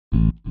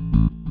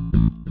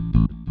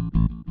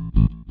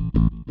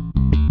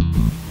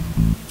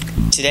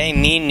today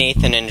me,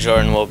 Nathan, and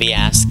Jordan will be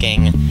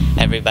asking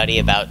everybody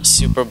about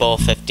Super Bowl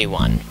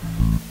 51.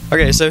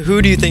 Okay, so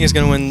who do you think is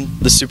going to win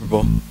the Super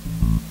Bowl?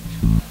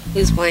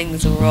 Who's playing the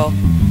Super Bowl?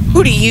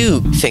 Who do you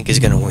think is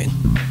going to win?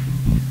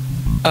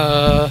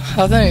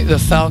 I think the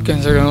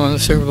Falcons are going to win the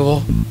Super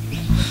Bowl.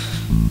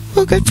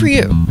 Well, good for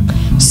you.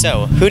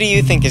 So, who do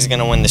you think is going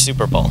to win the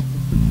Super Bowl?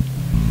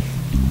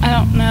 I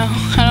don't know.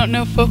 I don't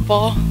know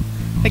football,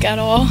 like, at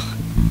all.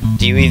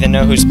 Do you even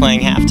know who's playing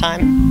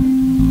halftime?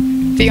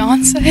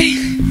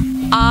 Beyonce?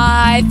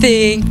 I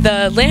think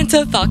the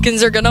Atlanta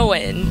Falcons are gonna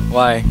win.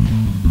 Why?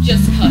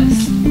 Just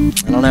cause.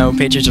 I don't know.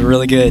 Patriots are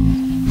really good.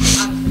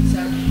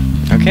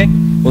 Okay,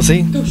 we'll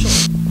see.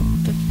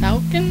 The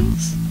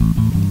Falcons?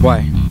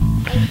 Why?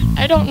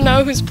 I don't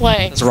know who's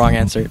playing. That's the wrong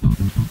answer.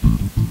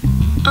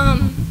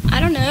 I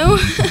don't know.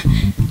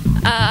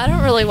 I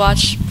don't really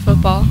watch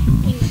football.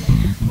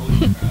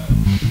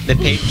 The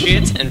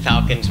Patriots and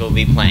Falcons will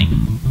be playing.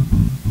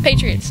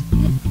 Patriots.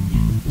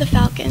 The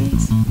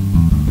Falcons.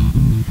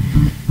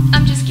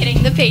 I'm just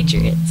kidding, the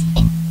Patriots.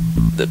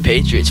 The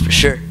Patriots for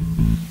sure.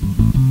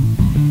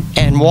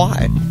 And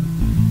why?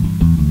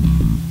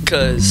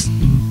 Because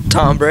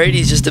Tom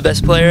Brady's just the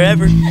best player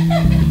ever.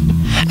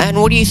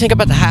 And what do you think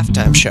about the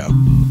halftime show?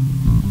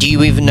 Do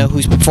you even know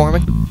who's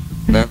performing?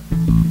 No.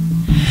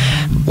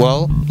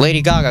 Well,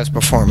 Lady Gaga's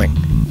performing.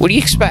 What do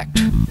you expect?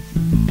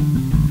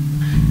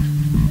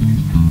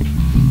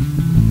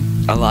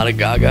 A lot of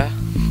Gaga.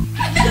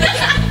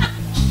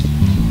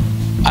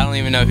 I don't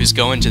even know who's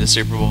going to the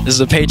Super Bowl. This is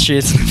the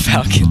Patriots and the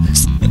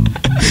Falcons.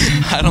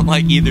 I don't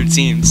like either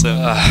team, so.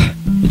 Are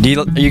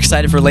you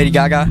excited for Lady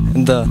Gaga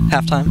in the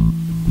halftime?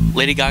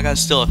 Lady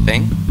Gaga's still a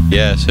thing?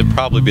 Yes, it'd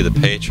probably be the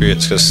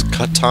Patriots because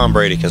Tom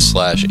Brady can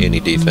slash any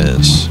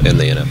defense in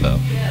the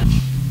NFL.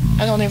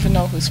 I don't even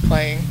know who's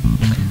playing.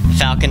 The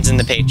Falcons and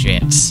the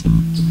Patriots.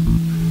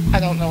 I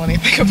don't know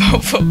anything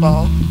about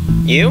football.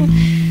 You?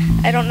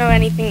 I don't know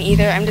anything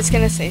either. I'm just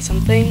gonna say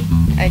something.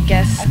 I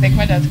guess I think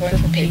my dad's going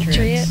for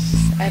Patriots.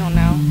 I don't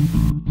know.